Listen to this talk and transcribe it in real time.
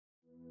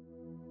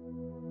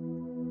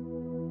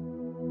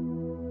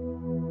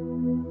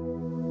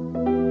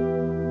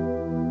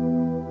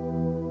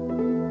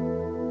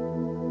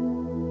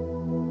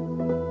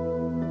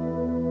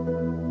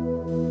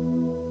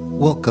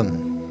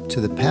Welcome to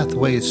the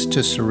Pathways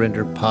to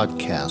Surrender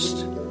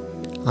podcast.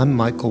 I'm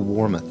Michael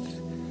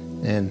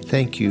Warmoth, and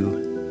thank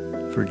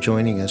you for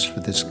joining us for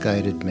this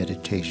guided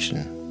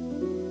meditation.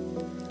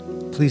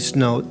 Please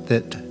note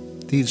that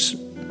these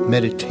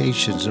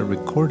meditations are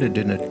recorded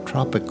in a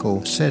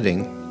tropical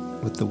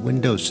setting with the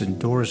windows and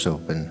doors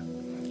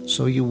open,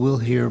 so you will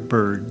hear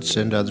birds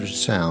and other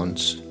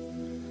sounds.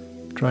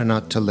 Try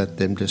not to let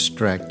them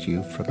distract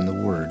you from the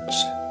words.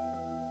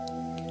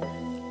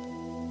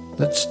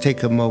 Let's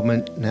take a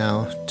moment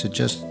now to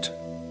just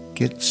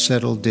get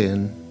settled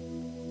in,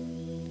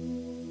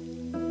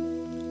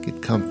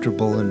 get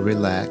comfortable and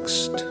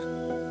relaxed.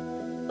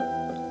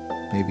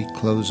 Maybe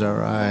close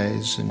our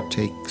eyes and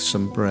take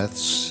some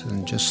breaths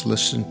and just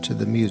listen to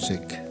the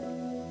music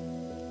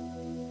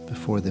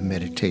before the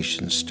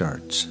meditation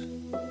starts.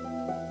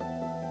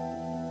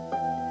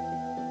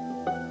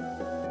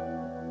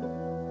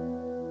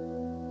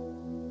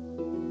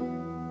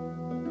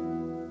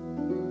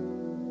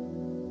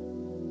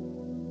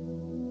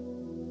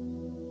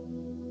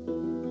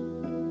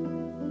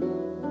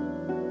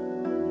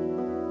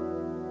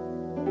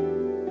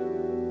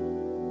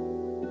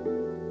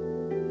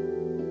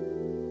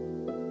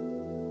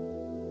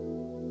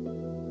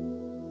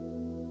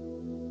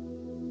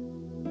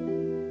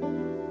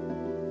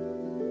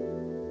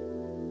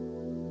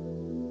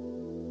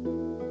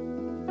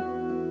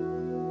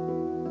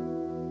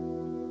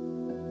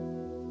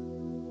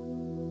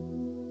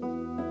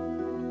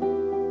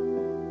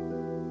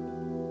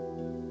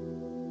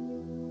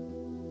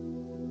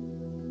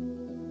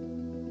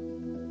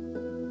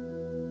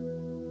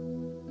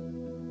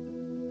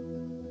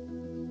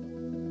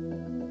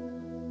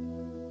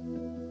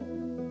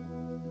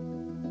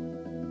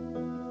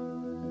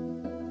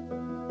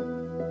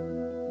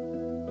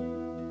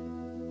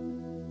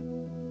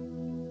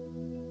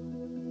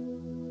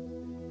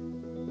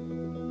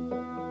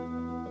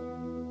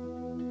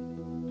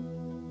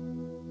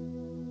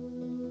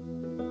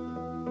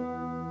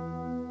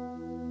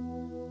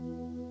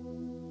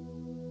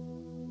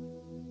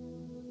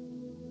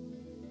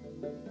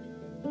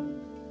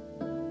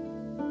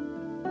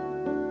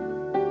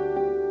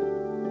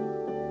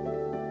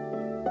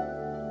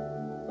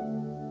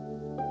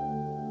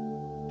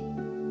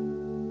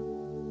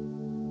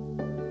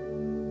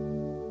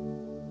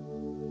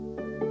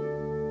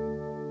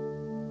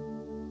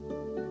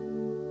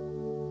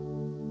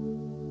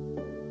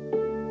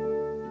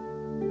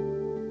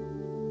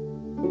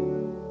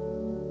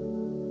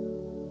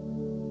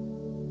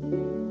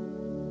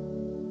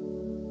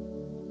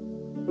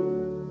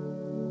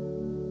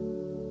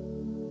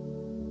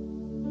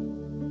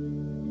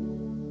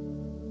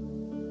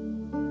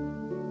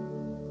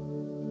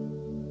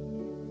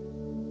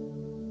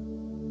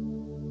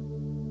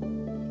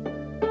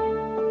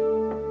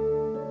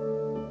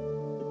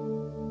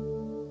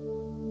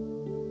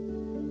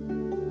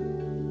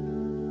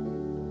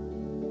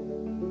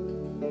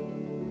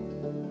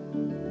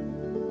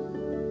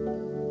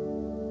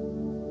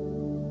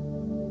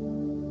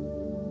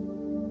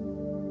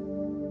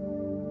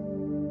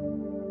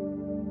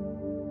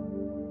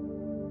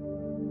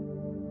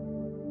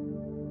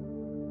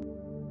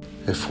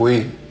 If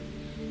we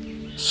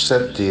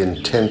set the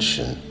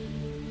intention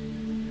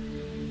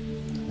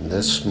in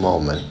this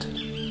moment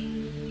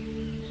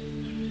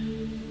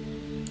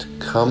to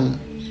come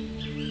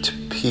to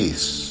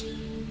peace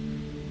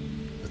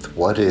with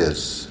what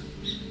is,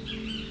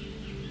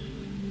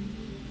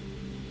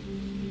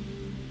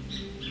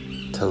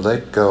 to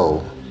let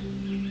go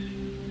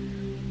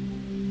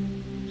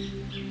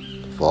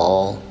of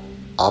all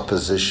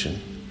opposition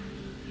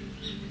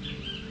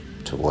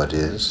to what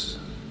is,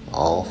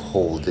 all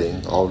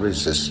holding, all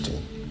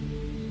resisting,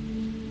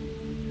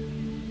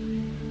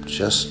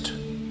 just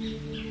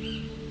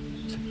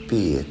to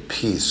be at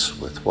peace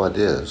with what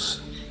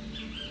is.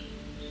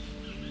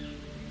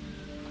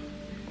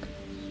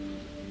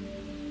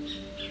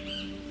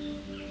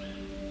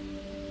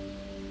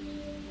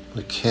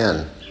 We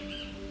can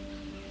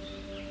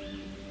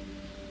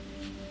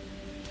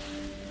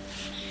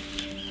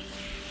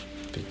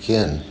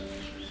begin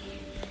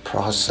the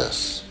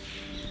process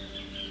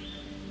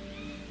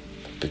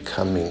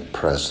becoming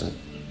present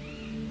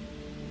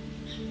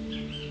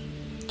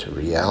to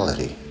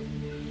reality.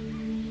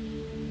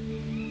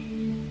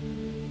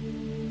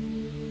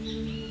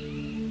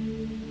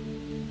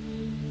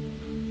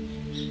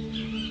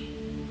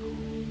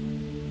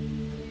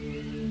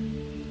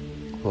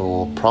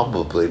 We'll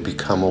probably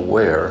become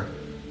aware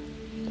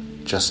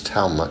just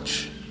how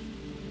much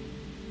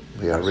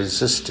we are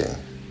resisting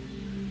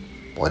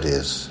what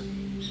is.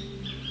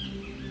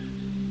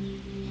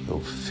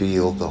 We'll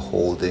feel the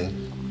holding,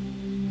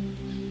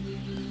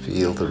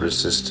 feel the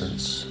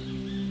resistance,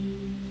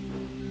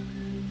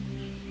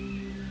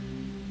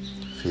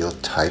 feel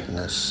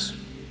tightness,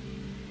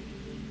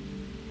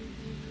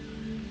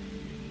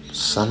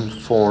 some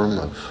form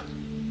of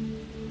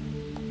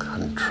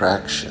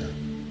contraction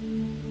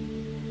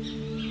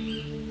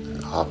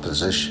and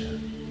opposition.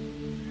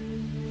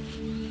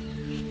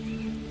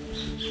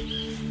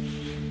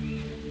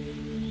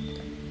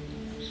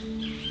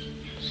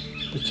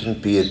 we can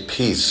be at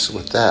peace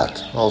with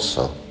that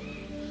also.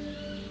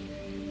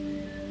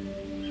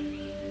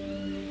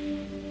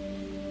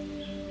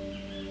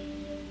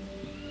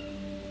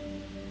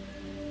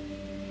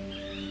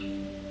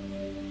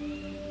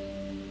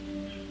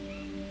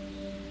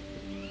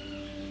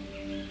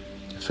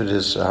 If it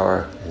is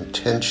our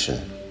intention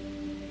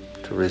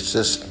to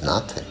resist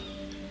nothing,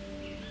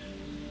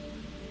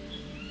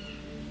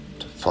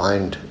 to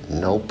find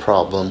no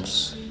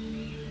problems,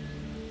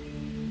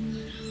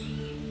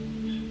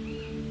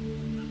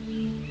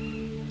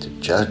 to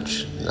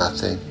judge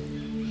nothing,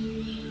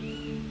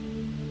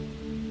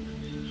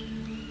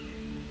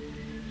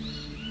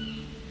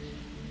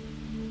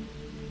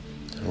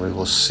 then we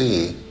will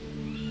see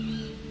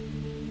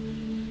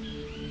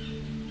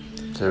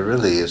that there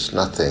really is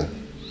nothing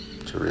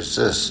to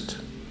resist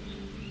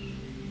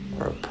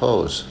or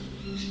oppose.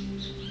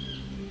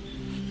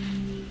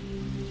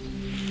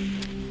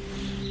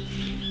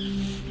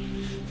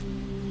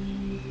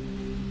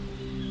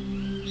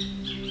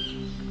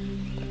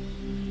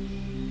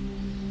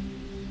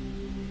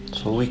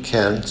 So we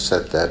can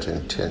set that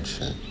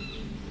intention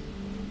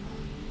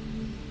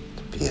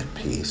to be at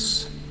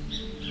peace,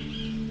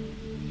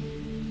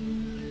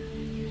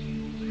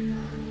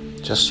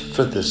 just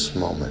for this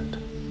moment.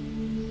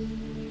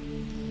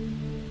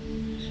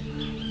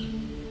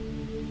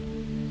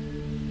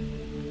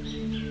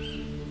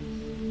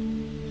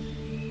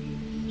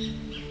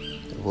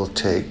 We'll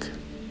take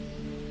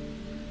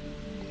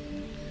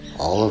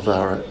all of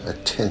our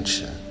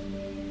attention,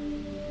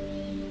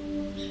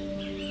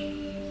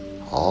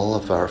 all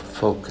of our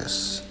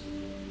focus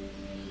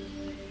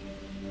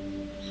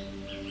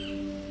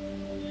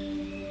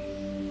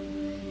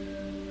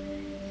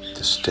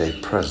to stay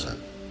present.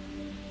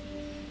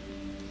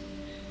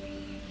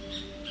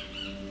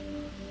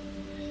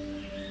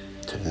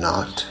 To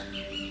not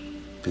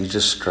be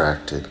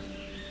distracted,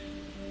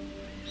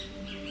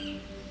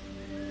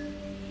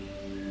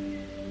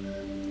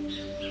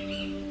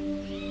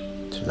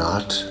 to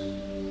not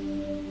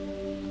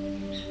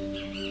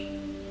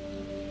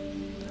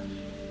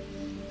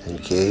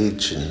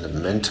engage in the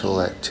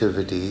mental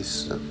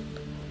activities of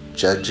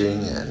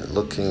judging and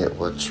looking at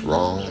what's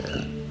wrong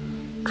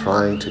and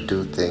trying to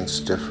do things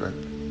different.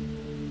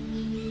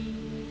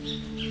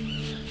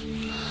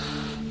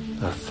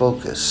 Our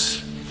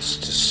focus is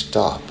to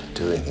stop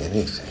doing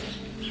anything.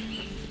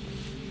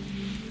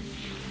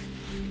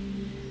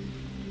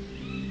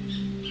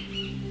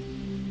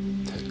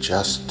 To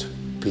just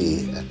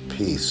be at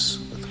peace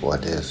with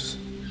what is.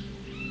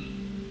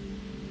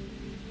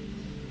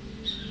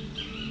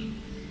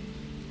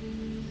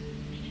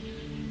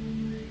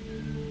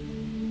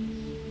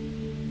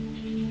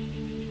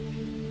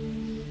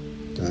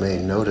 You may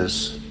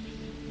notice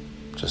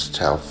just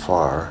how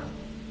far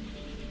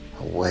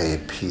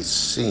away peace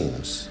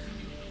seems,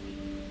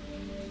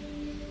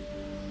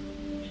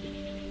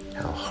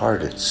 how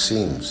hard it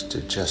seems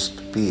to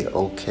just be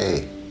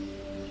okay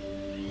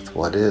with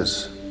what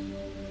is.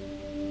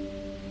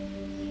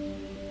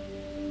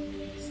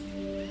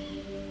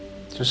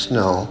 Just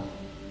know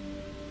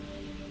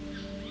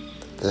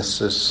that this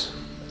is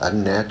a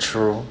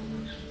natural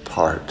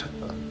part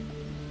of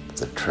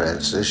the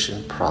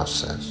transition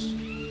process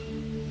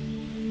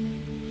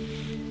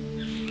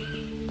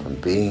from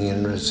being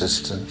in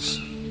resistance,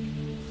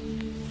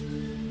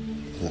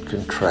 in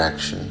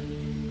contraction,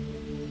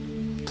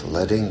 to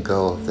letting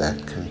go of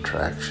that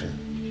contraction,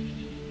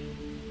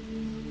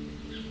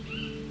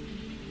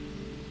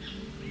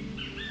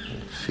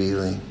 and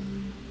feeling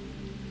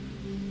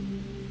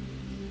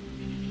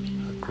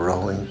a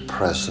growing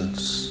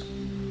presence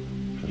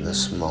in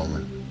this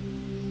moment.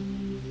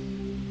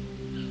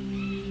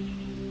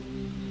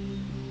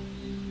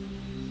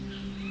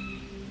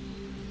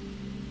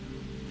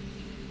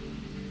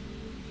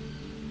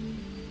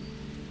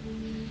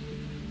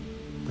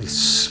 We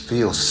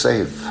feel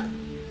safe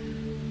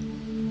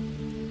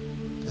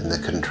in the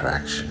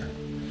contraction.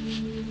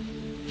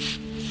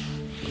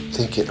 We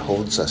think it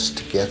holds us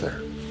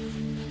together.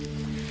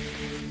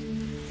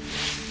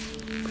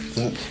 We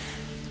think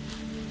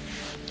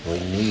we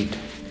need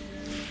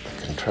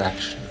the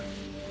contraction.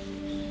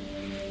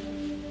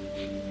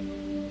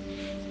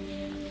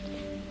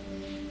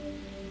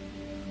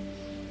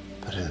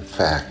 But in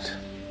fact,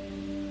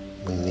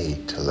 we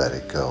need to let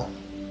it go.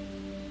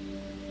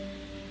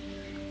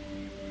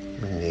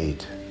 We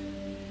need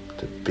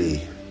to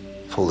be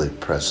fully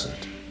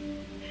present,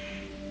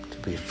 to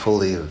be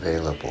fully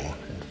available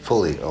and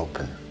fully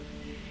open.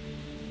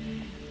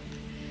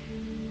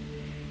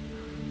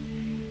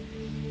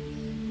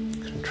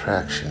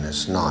 Contraction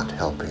is not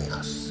helping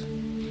us.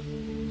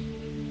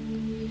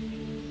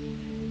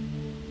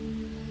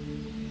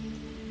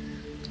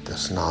 It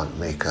does not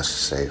make us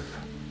safe.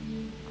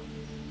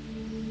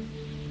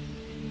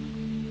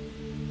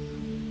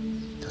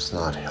 It does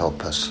not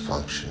help us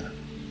function.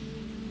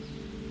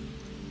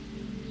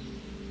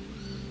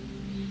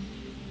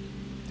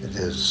 It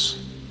is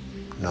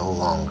no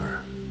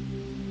longer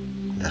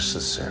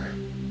necessary.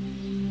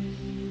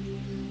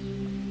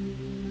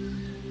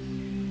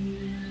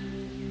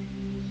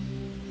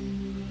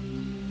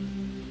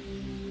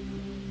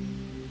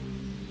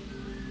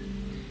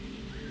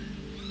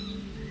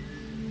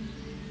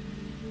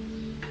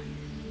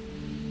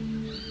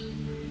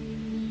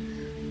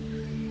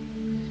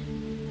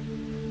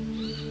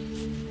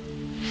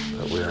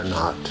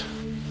 not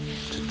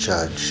to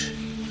judge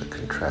the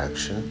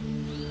contraction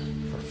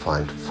or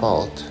find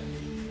fault,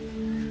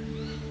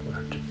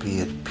 or to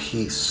be at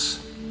peace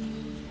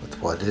with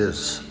what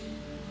is.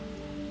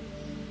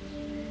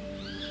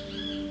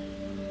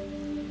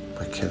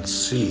 We can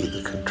see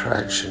the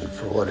contraction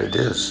for what it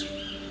is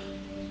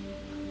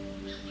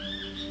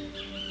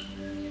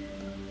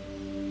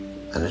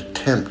and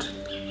attempt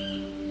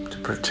to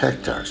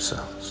protect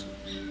ourselves.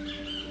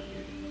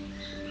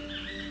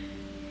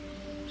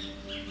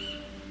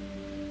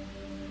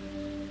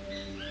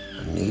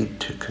 A need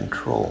to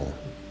control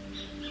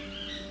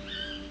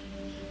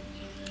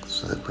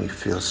so that we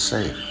feel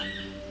safe.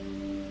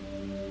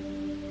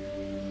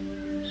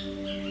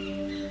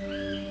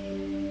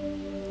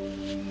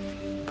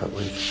 But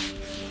we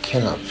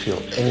cannot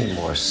feel any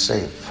more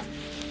safe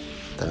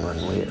than when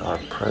we are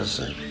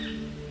present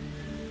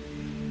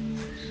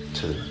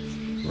to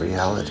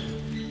reality,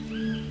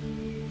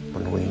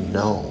 when we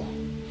know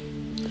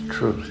the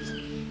truth.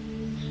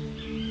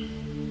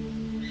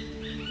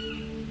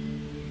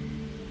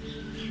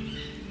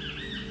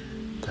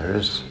 There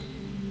is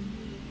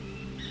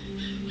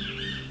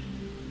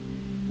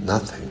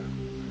nothing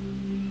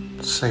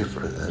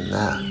safer than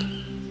that.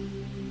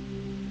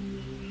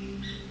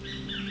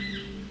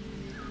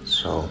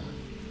 So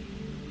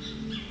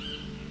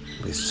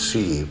we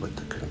see what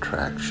the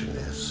contraction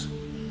is.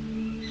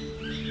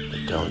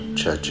 We don't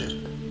judge it.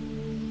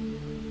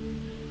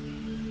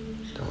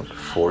 Don't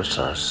force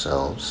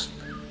ourselves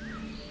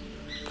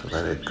to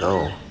let it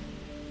go.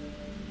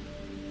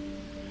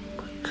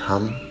 But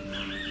come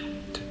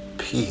to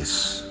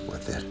peace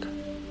with it.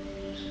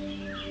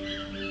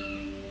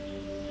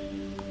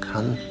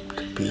 Come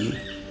to be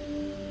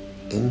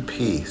in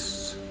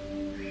peace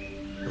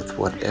with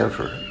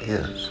whatever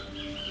is.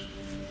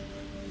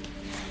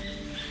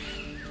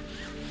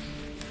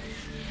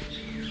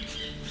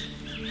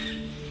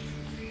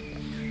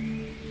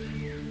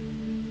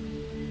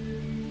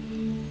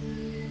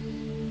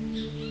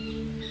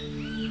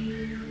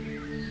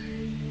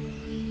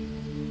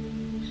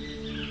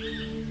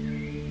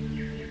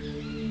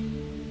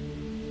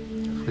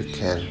 We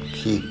can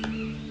keep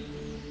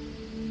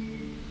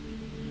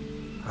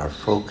our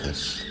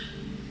focus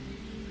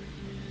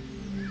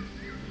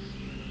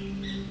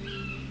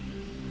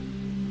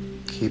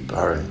keep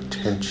our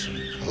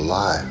intention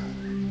alive.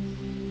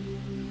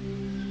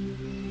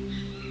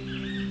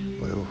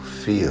 We will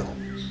feel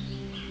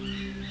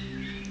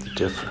the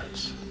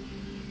difference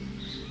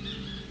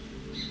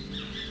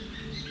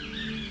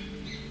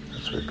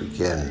as we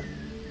begin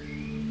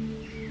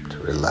to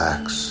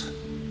relax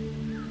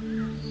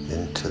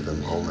into the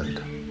moment.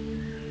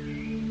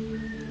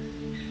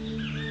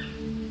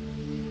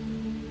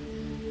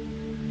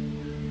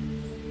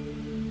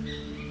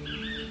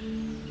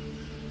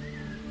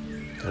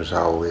 There's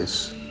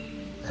always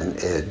an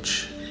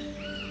edge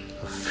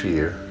of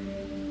fear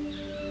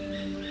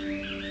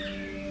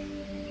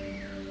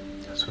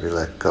as we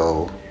let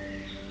go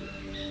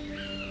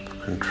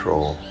of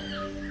control.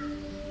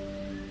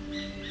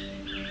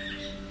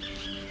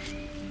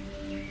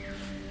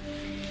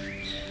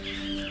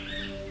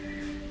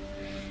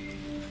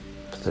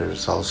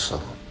 There's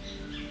also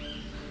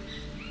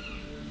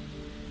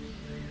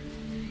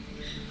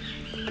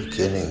the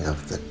beginning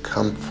of the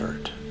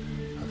comfort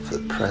of the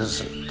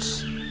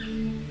presence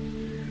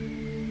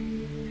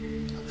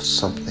of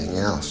something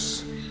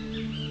else.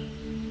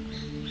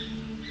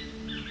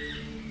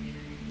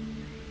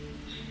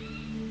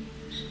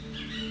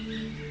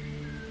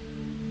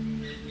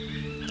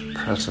 The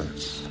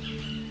presence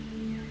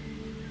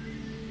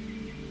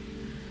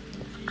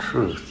of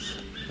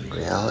truth and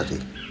reality.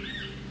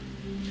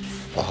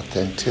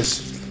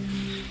 Authenticity.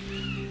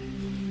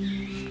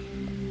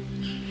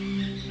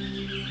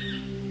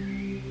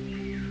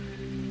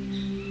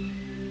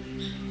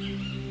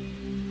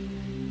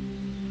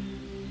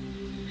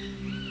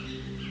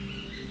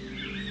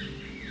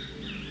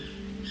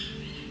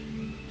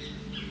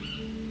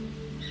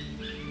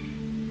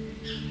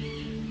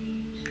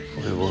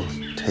 We will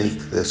take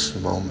this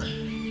moment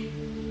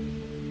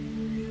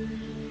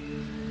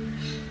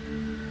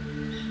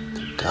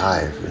to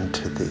dive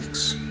into the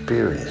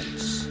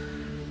experience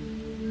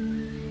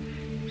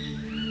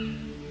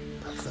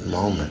the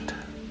moment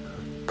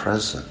of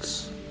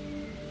presence,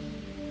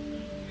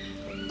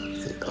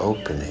 of the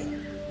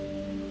opening,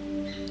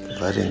 the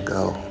letting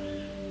go.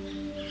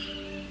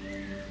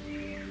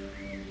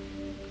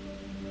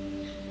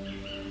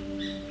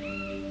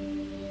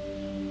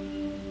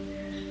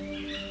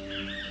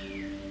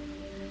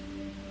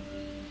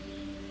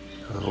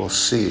 We will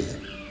see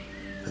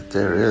that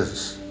there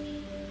is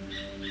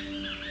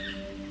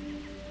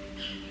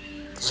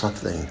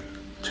something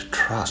to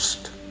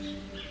trust.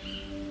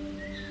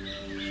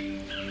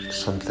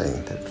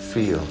 Something that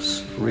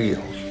feels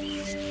real,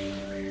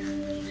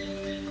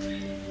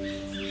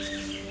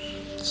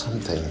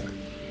 something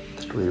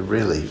that we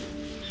really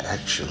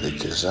actually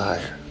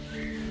desire.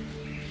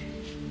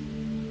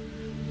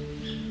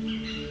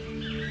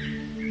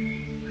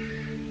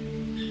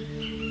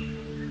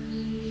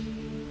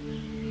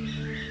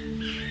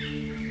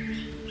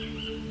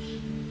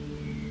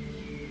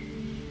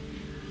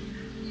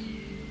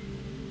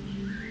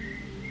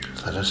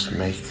 Let us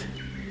make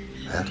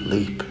that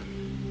leap.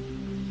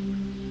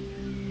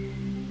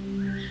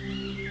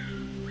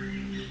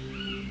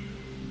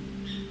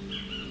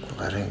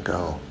 Letting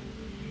go.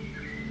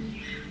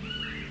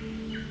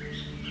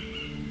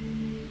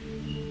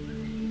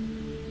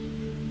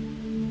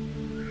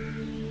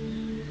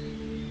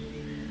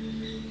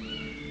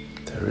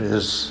 There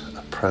is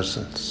a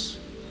presence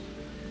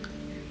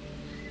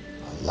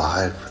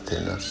alive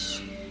within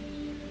us.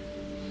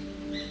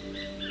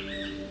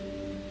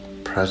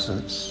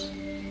 Presence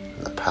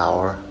and the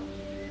power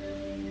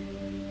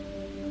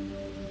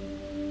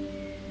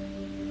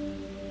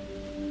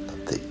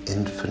of the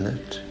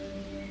infinite,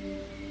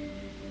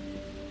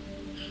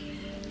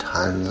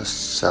 timeless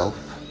self.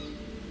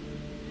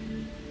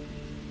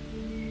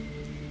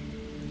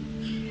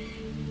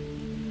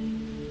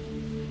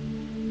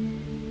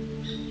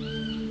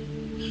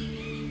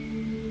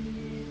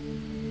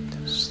 It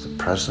is the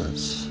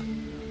presence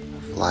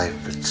of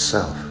life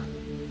itself.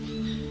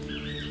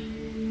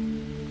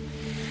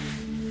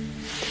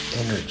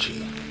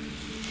 Energy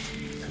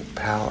and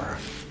power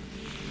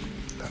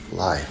of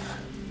life.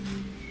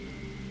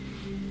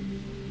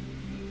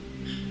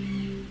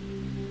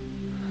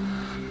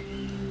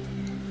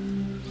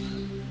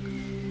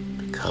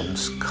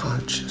 Becomes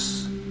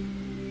conscious.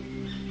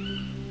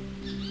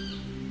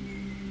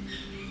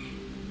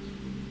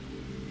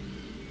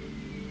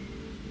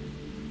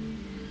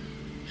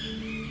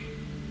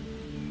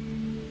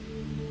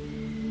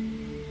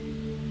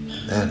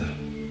 And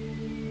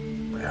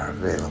then we are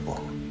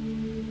available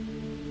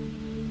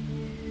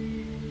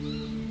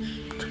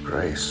to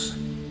grace.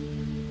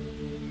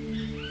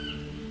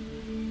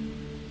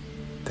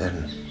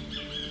 Then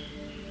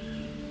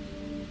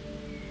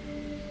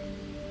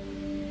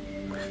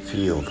we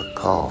feel the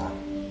call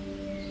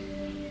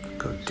to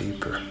go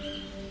deeper.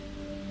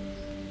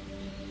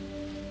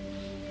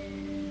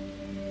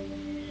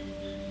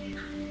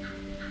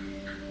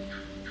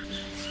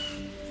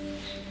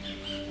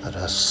 Let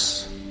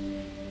us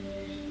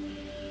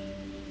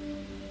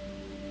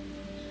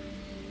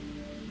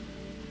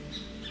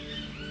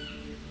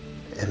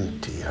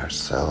empty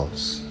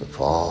ourselves of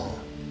all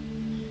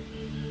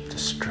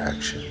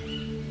distraction,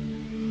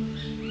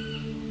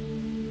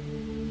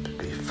 to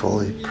be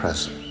fully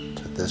present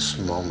to this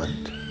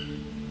moment,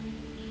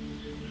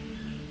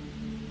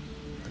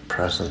 the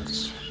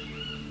presence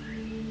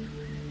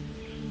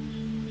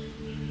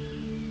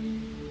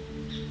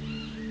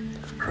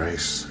of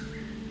grace,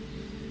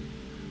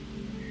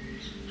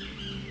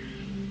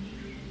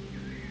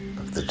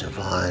 of the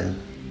divine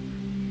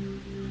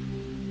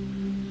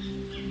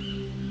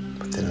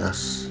within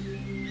us.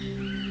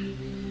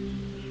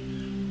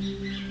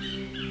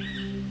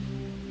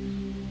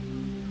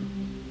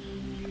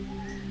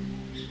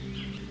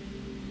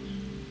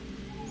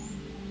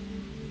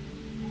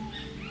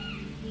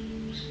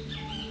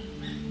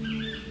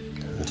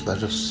 And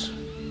let us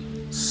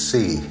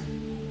see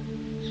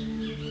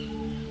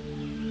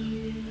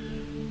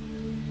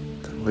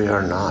that we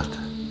are not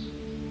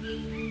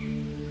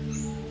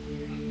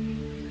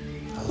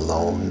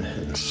alone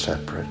and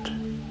separate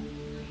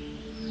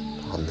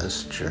on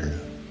this journey.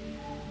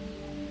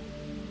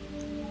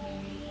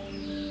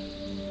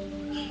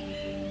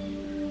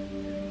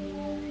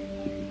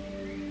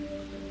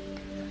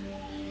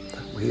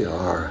 That we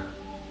are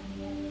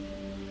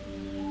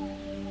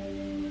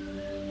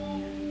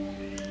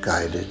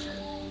guided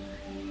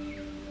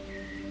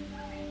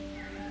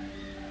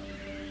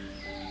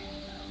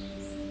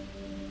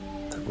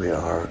that we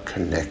are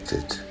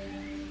connected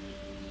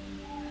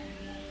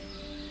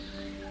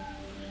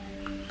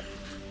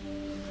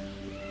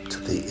to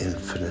the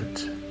infinite,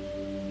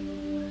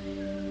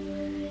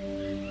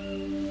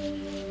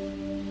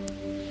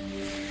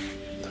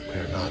 that we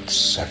are not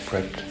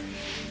separate,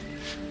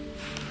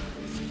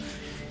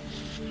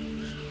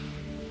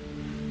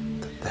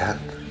 that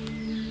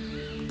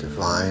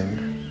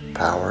divine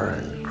power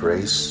and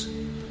grace,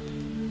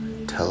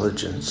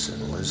 intelligence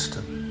and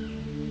wisdom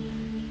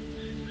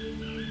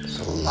is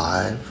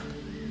alive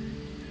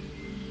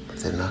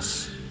within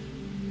us,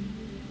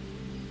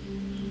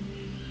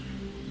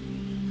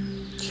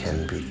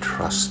 can be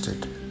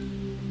trusted,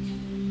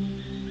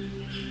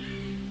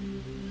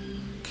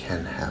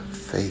 can have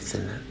faith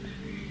in it.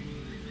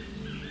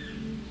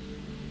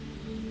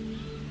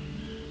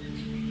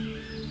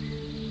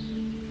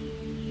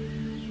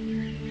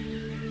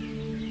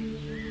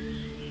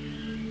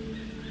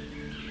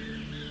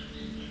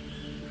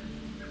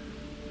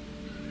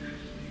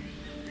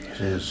 It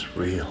is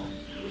real,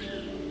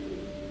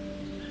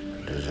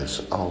 and it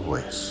is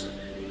always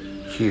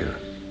here,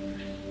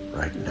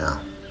 right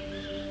now.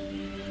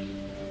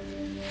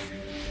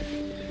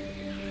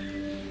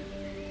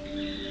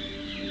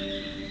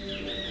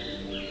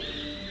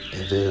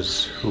 It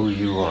is who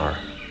you are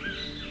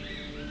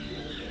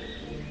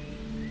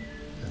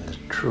in the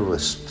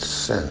truest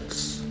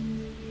sense.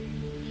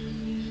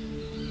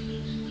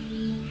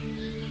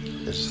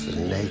 It's the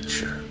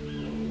nature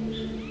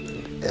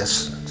and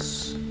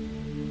essence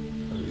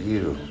of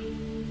you,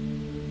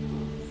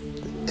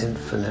 the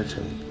infinite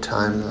and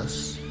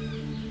timeless,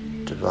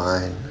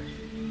 divine,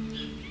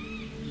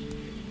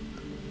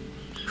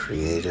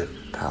 creative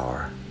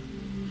power,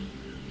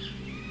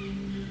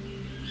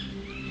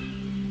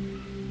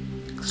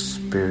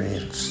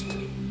 experienced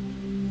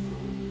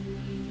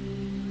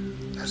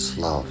as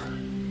love.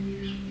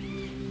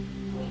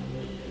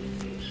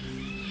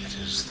 It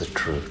is the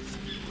truth.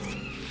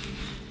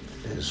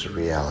 It is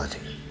reality.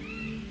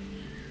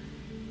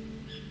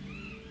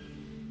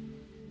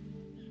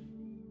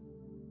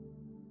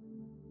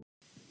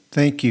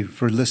 Thank you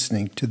for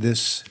listening to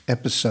this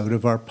episode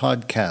of our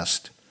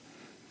podcast.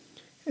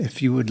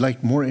 If you would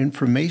like more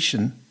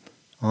information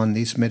on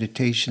these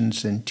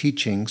meditations and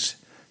teachings,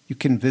 you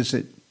can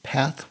visit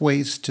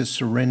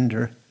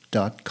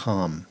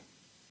pathwaystosurrender.com.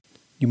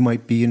 You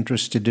might be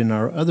interested in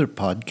our other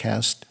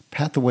podcast,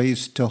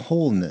 Pathways to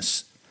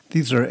Wholeness.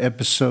 These are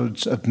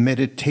episodes of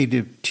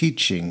meditative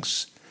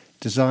teachings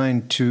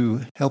designed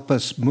to help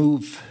us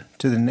move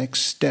to the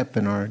next step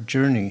in our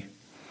journey,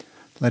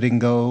 letting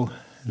go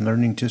and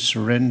learning to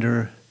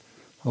surrender,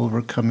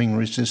 overcoming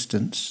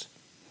resistance.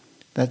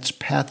 That's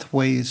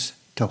Pathways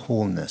to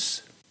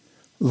Wholeness.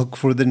 Look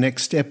for the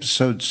next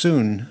episode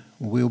soon.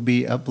 We'll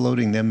be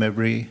uploading them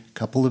every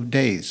couple of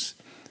days.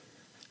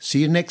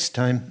 See you next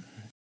time.